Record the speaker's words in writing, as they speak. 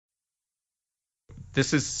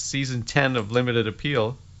This is season 10 of Limited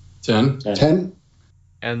Appeal. 10.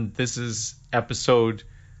 And this is episode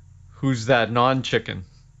Who's That Non-Chicken?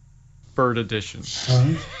 Bird edition.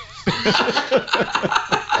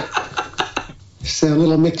 It's a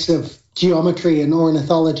little mix of geometry and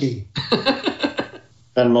ornithology.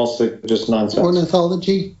 And mostly just nonsense.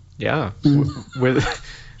 Ornithology? Yeah. With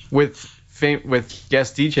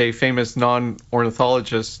guest DJ, famous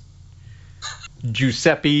non-ornithologist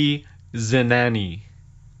Giuseppe Zanani,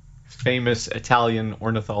 famous Italian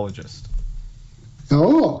ornithologist.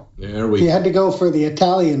 Oh, there we he had to go for the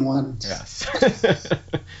Italian one. Yes.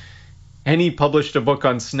 And he published a book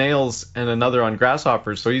on snails and another on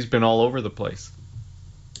grasshoppers, so he's been all over the place.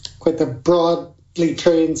 Quite a broadly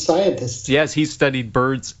trained scientist. Yes, he studied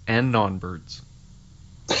birds and non-birds.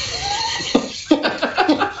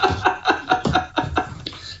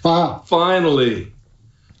 Wow. Finally,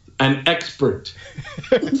 an expert.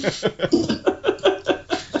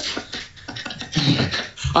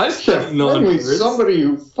 I studied non-birds. Somebody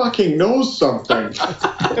who fucking knows something.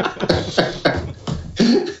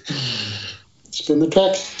 Spin the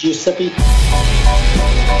tracks, Giuseppe.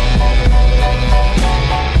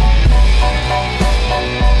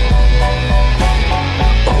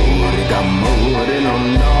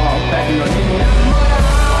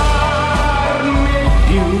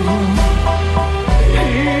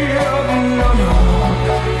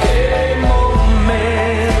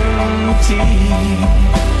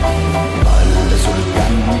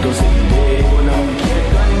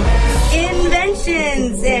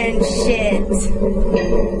 Inventions and shit.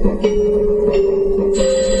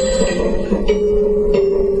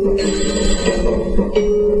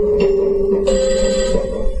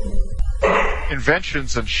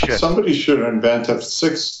 Inventions and shit. Somebody should invent a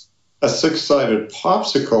six-sided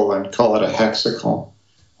popsicle and call it a hexacle.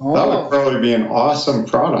 Oh. That would probably be an awesome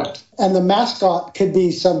product. And the mascot could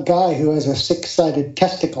be some guy who has a six-sided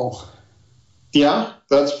testicle. Yeah,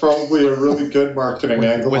 that's probably a really good marketing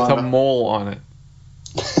angle. With on a mole on it.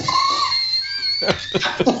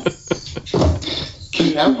 Can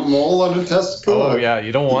you have a mole on a testicle? Oh, yeah,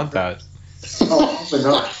 you don't want that. Oh, probably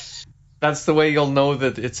not. That's the way you'll know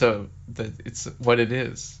that it's what it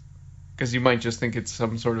is. Because you might just think it's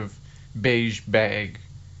some sort of beige bag.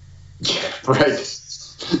 Right.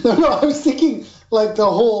 No, I was thinking like the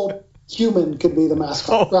whole human could be the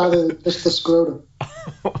mascot rather than just the scrotum.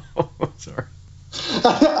 Sorry.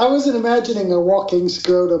 I wasn't imagining a walking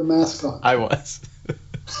scrotum mascot. I was.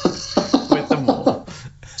 With the mole.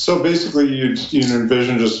 So basically you'd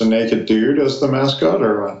envision just a naked dude as the mascot,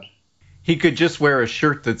 or what? He could just wear a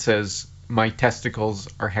shirt that says, "My testicles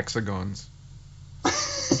are hexagons."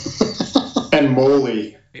 And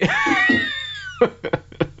moly.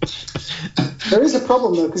 There is a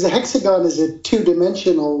problem, though, because a hexagon is a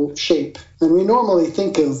two-dimensional shape, and we normally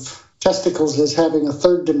think of testicles as having a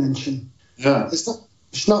third dimension. Yeah. It's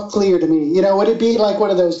not clear to me. You know, would it be like one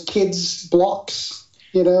of those kids' blocks?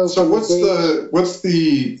 You know. So what's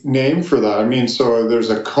the name for that? I mean, so there's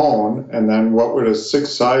a cone, and then what would a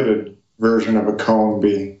six-sided version of a cone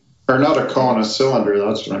be? Or not a cone, a cylinder.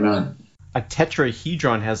 That's what I meant. A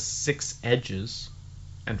tetrahedron has 6 edges.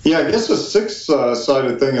 Yeah, I guess a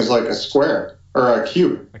six-sided thing is like a square or a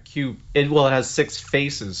cube. A cube. It has 6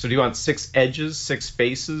 faces. So do you want 6 edges, 6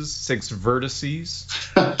 faces, 6 vertices?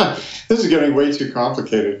 This is getting way too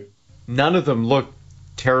complicated. None of them look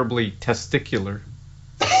terribly testicular.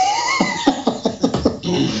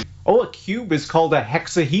 Oh, a cube is called a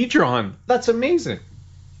hexahedron. That's amazing.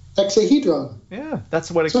 Hexahedron. Yeah,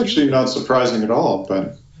 that's what it's actually not surprising at all,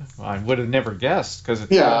 but I would have never guessed because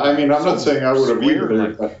I mean, I'm not saying I would have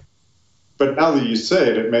either, but now that you say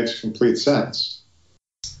it, it makes complete sense.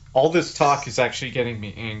 All this talk is actually getting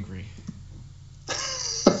me angry.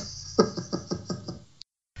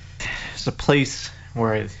 There's a place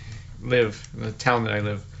where I live, the town that I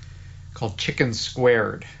live, called Chicken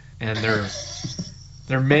Squared, and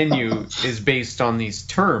their menu is based on these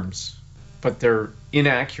terms, but they're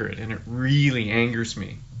inaccurate, and it really angers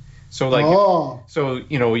me. So so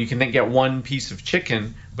you can get one piece of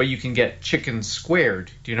chicken, but you can get chicken squared.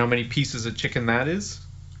 Do you know how many pieces of chicken that is?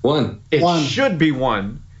 1. It should be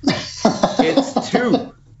 1. It's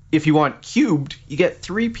 2. If you want cubed, you get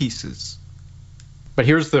 3 pieces. But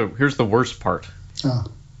here's the worst part. Oh.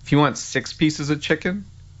 If you want 6 pieces of chicken,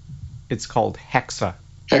 it's called hexa.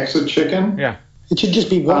 Hexa chicken? Yeah. It should just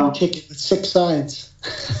be one chicken with 6 sides.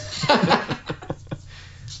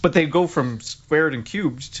 But they go from squared and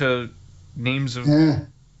cubed to names of a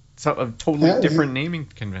totally different naming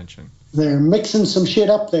convention. They're mixing some shit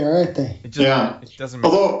up there, aren't they? It doesn't.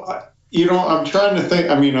 Although, I'm trying to think.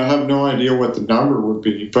 I mean, I have no idea what the number would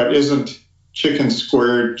be, but isn't chicken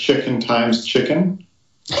squared, chicken times chicken.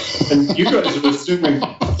 And you guys are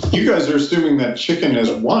assuming that chicken is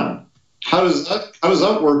 1. How does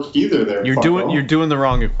that work either there? You're doing the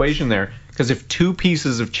wrong equation there, because if 2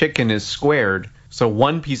 pieces of chicken is squared, so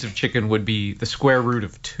 1 piece of chicken would be the square root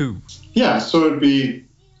of 2. Yeah, so it'd be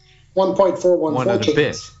 1.414 and a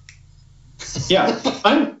bit. Yeah,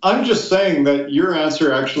 I'm just saying that your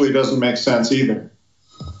answer actually doesn't make sense either,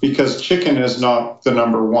 because chicken is not the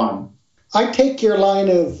number 1. I take your line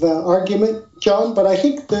of argument, John, but I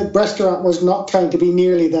think the restaurant was not trying to be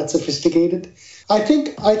nearly that sophisticated. I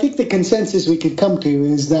think the consensus we could come to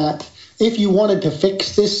is that if you wanted to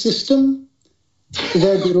fix this system,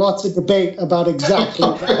 there'd be lots of debate about exactly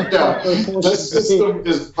yeah, this system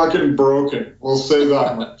is fucking broken. We'll say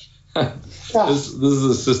that much. Yeah. This is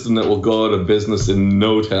a system that will go out of business in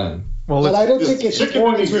no time. Well, but I don't think it's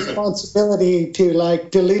Warren's responsibility to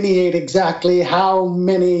delineate exactly how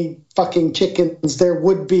many fucking chickens there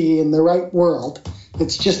would be in the right world.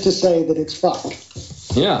 It's just to say that it's fucked.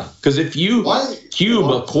 Yeah, because if you cube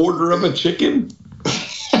a quarter of a chicken,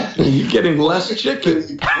 you're getting less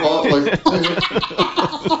chicken.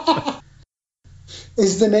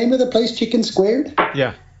 Is the name of the place Chicken Squared?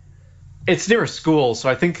 Yeah. It's near a school, so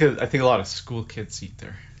I think a lot of school kids eat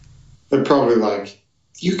there. They're probably like,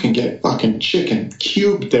 you can get fucking chicken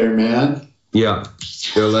cubed there, man. Yeah.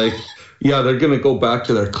 They're like, yeah, they're going to go back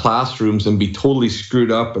to their classrooms and be totally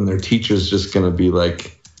screwed up, and their teacher's just going to be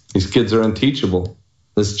like, these kids are unteachable.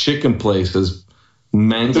 This chicken place has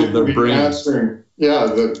mangled their brains. The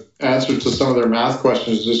answer to some of their math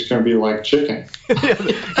questions is just going to be like chicken.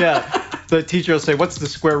 Yeah. The teacher will say, what's the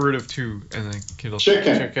square root of 2? And the kid will say,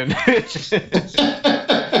 chicken.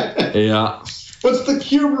 Yeah. What's the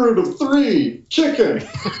cube root of 3? Chicken.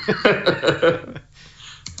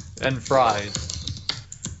 And fries.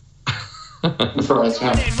 Fries,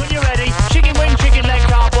 yeah. When you're ready, chicken wing, chicken leg,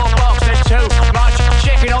 cardboard box, there's too much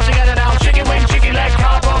chicken all together now. Chicken wing, chicken leg,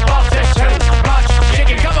 cardboard box, there's too much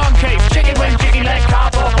chicken. Come on, Keith. Chicken wing, chicken leg,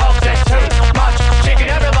 cardboard box, there's too much chicken.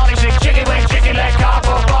 Everybody sing chicken wing, chicken leg,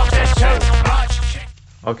 cardboard box, there's too much chicken.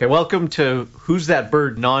 Okay, welcome to Who's That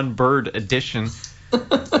Bird non-bird edition.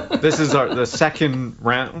 This is the second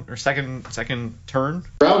round, or second turn.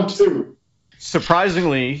 Round 2.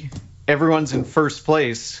 Surprisingly, everyone's in first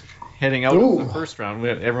place heading out of the first round.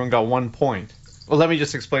 Everyone got 1 point. Well, let me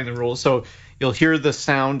just explain the rules. So you'll hear the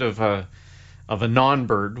sound of a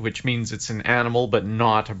non-bird, which means it's an animal but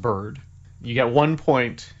not a bird. You get 1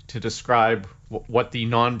 point to describe what the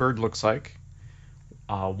non-bird looks like.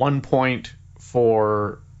 1 point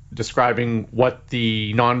for describing what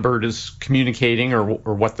the non-bird is communicating or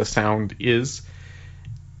what the sound is.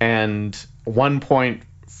 And 1 point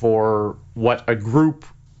for what a group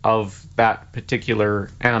of that particular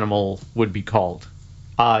animal would be called.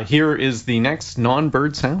 Here is the next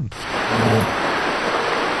non-bird sound.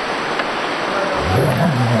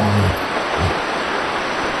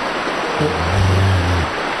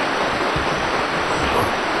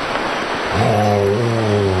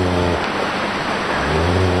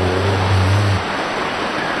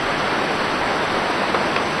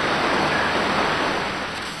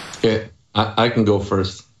 Okay, I can go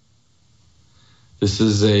first. This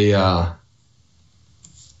is a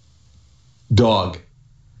dog.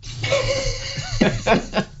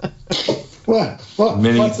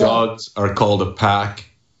 Many dogs are called a pack,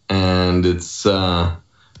 and it's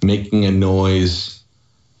making a noise.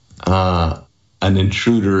 An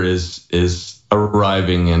intruder is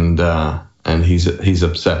arriving, and he's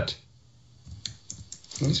upset.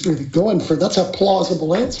 He's really going for that's a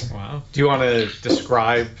plausible answer. Wow. Do you want to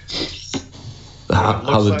describe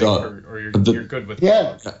how the dog? Or you're good with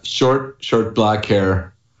that? Short black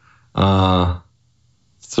hair,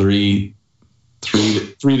 3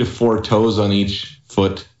 to 4 toes on each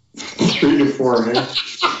foot. 3 to 4, man.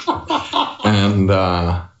 And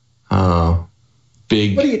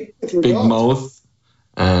big mouth,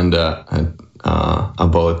 and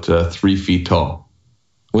about 3 feet tall.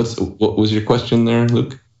 What was your question there,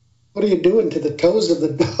 Luke? What are you doing to the toes of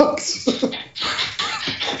the dogs?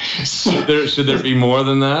 Should there be more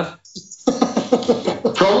than that?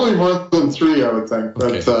 Probably more than 3, I would think.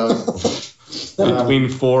 But okay. Between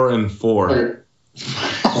 4 and 4. Okay.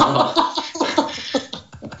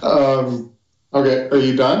 Okay, are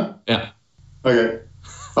you done? Yeah. Okay.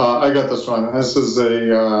 I got this one. This is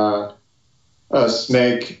a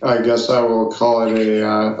snake. I guess I will call it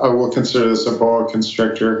I will consider this a boa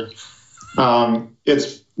constrictor.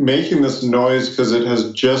 It's making this noise because it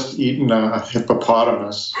has just eaten a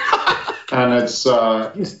hippopotamus, and it's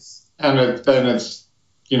it's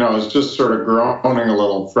just sort of groaning a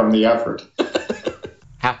little from the effort.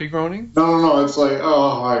 Happy groaning? No. It's like,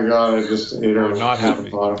 oh my god, I just ate her. Not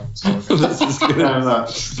happy. This is gonna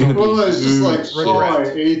be Well, it's just like, regret.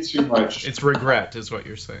 I ate too much. It's regret, is what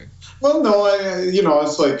you're saying. Well, no,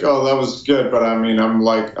 it's like, oh, that was good, but I mean, I'm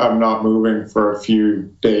not moving for a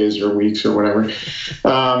few days or weeks or whatever.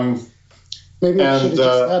 Maybe I should have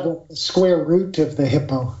just had the square root of the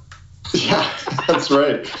hippo. Yeah, that's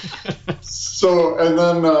right. So, and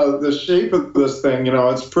then the shape of this thing,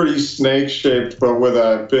 it's pretty snake-shaped, but with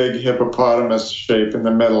a big hippopotamus shape in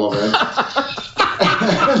the middle of it.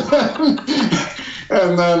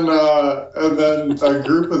 and then a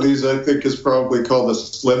group of these, I think, is probably called a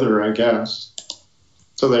slither, I guess.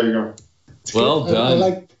 So there you go. Well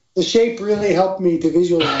done. The shape really helped me to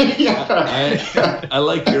visualize. Yeah. I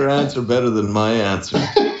like your answer better than my answer.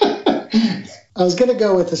 I was going to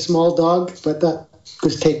go with a small dog, but that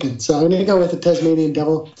was taken. So I'm going to go with a Tasmanian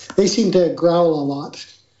devil. They seem to growl a lot.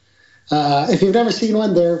 If you've never seen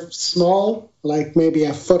one, they're small, like maybe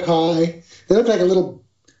a foot high. They look like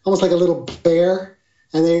almost like a little bear,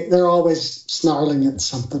 and they're always snarling at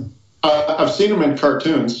something. I've seen them in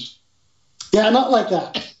cartoons. Yeah, not like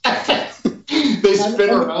that. They spin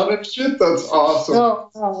around and shit? That's awesome.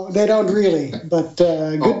 No, they don't really. But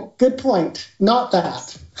good point. Not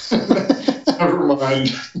that. Never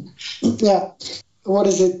mind. Yeah. What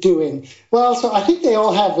is it doing? Well, so I think they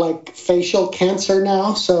all have like facial cancer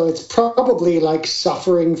now, so it's probably like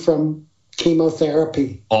suffering from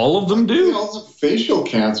chemotherapy. All of them They do? all have facial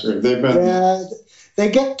cancer. They've been. Yeah,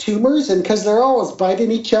 they get tumors, and because they're always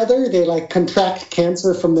biting each other, they like contract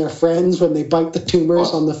cancer from their friends when they bite the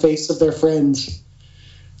tumors on the face of their friends.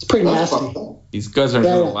 It's pretty That's nasty. fucked up. These guys aren't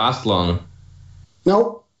going to last long.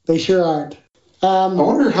 Nope, they sure aren't. I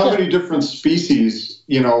wonder how many different species,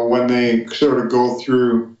 when they sort of go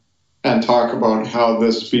through and talk about how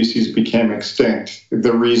this species became extinct,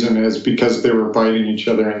 the reason is because they were biting each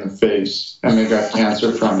other in the face and they got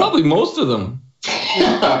cancer from it. Probably most of them.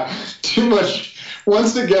 Yeah, too much.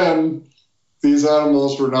 Once again, these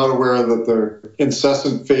animals were not aware that their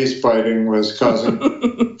incessant face biting was causing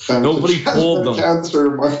them Nobody told them.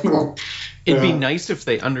 cancer. It'd be nice if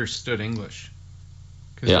they understood English.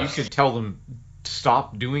 Because you could tell them,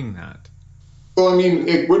 stop doing that. Well, I mean,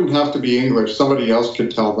 it wouldn't have to be English. Somebody else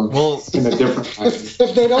could tell them in a different language.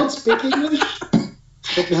 If they don't speak English,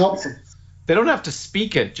 it can help them. They don't have to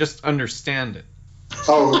speak it, just understand it.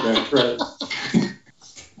 Oh, okay, right.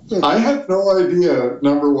 I had no idea,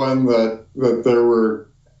 number one, that there were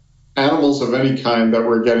animals of any kind that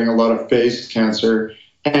were getting a lot of face cancer,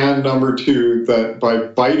 and number two, that by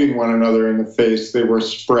biting one another in the face, they were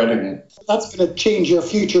spreading it. That's going to change your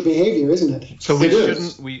future behavior, isn't it? So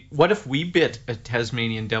what if we bit a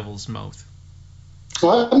Tasmanian devil's mouth?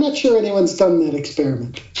 Well, I'm not sure anyone's done that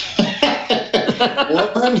experiment.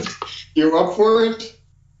 Warren, you up for it?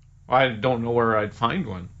 I don't know where I'd find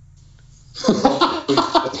one.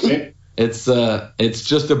 It's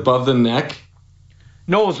just above the neck.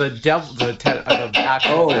 No, the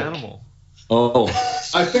actual animal. Oh.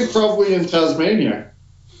 I think probably in Tasmania.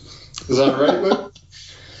 Is that right, Luke?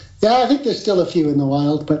 Yeah, I think there's still a few in the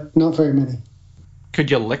wild, but not very many.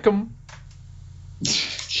 Could you lick them?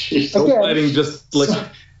 Jeez. Again, Biting just like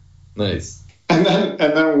nice. And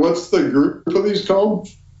then what's the group of these called?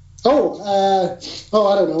 I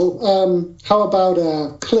don't know. How about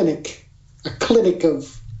a clinic? A clinic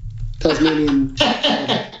of Tasmanian.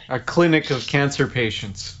 A clinic of cancer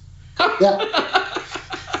patients. Yeah.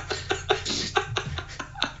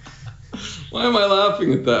 Why am I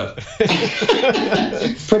laughing at that?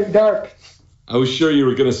 It's pretty dark. I was sure you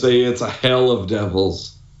were going to say it's a hell of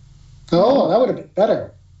devils. Oh, that would have been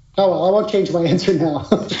better. Oh, well, I won't change my answer now.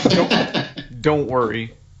 Don't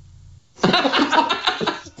worry.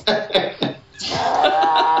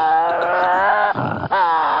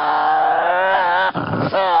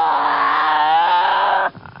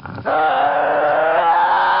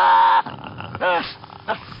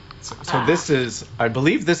 So this is, I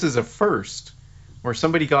believe this is a first, where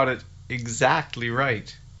somebody got it exactly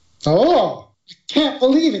right. Oh, I can't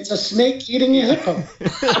believe it's a snake eating a hippo.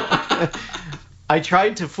 I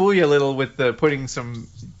tried to fool you a little with putting some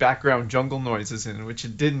background jungle noises in, which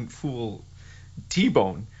it didn't fool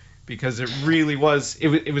T-Bone, because it really was,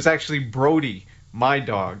 it was actually Brody, my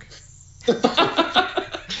dog. It's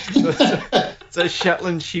a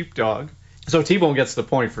Shetland sheepdog. So T-Bone gets the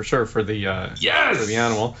point for sure for the for the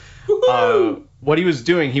animal. What he was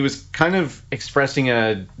doing, he was kind of expressing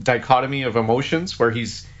a dichotomy of emotions where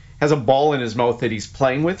has a ball in his mouth that he's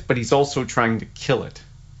playing with, but he's also trying to kill it.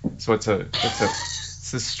 So it's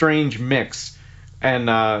a strange mix. And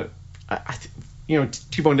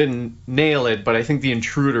T-Bone didn't nail it, but I think the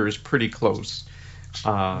intruder is pretty close.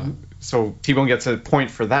 So T-Bone gets a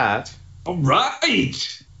point for that. All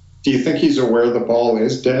right. Do you think he's aware the ball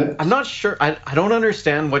is dead? I'm not sure. I don't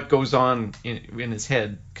understand what goes on in his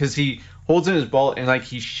head, because he holds in his ball and like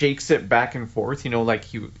he shakes it back and forth,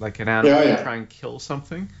 like an animal to try and kill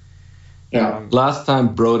something. Yeah. Last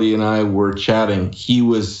time Brody and I were chatting,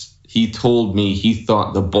 he told me he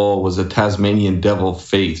thought the ball was a Tasmanian devil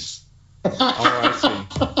face. Oh, I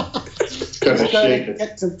see. Gonna shake it.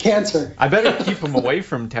 Get some cancer. I better keep him away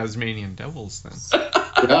from Tasmanian devils then.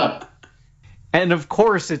 Yeah. And of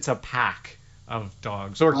course, it's a pack of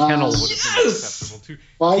dogs, or kennel would have been acceptable too.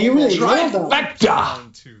 Wow, you really nailed that. Trifecta.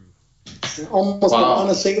 Round two. Almost an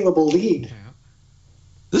unassailable lead. Yeah.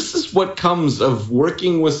 This is what comes of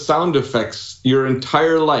working with sound effects your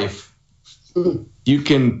entire life. You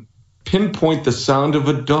can pinpoint the sound of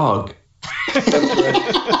a dog.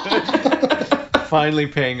 Finally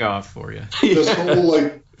paying off for you.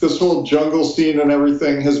 This whole jungle scene and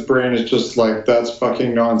everything, his brain is just like, that's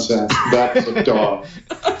fucking nonsense. That's a dog.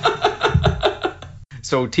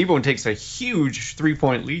 So T-Bone takes a huge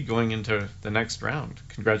 3-point lead going into the next round.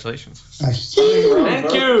 Congratulations.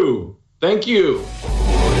 Thank you. Thank you.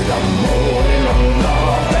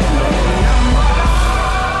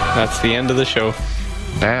 That's the end of the show.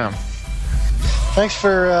 Damn. Thanks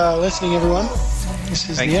for listening, everyone. This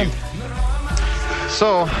is Thank the you. end.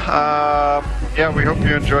 So, we hope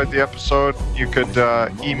you enjoyed the episode. You could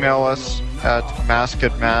email us at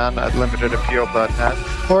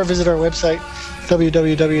maskedman@limitedappeal.net. Or visit our website,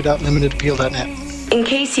 www.limitedappeal.net. In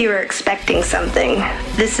case you were expecting something,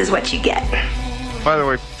 this is what you get. By the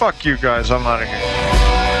way, fuck you guys. I'm out of here.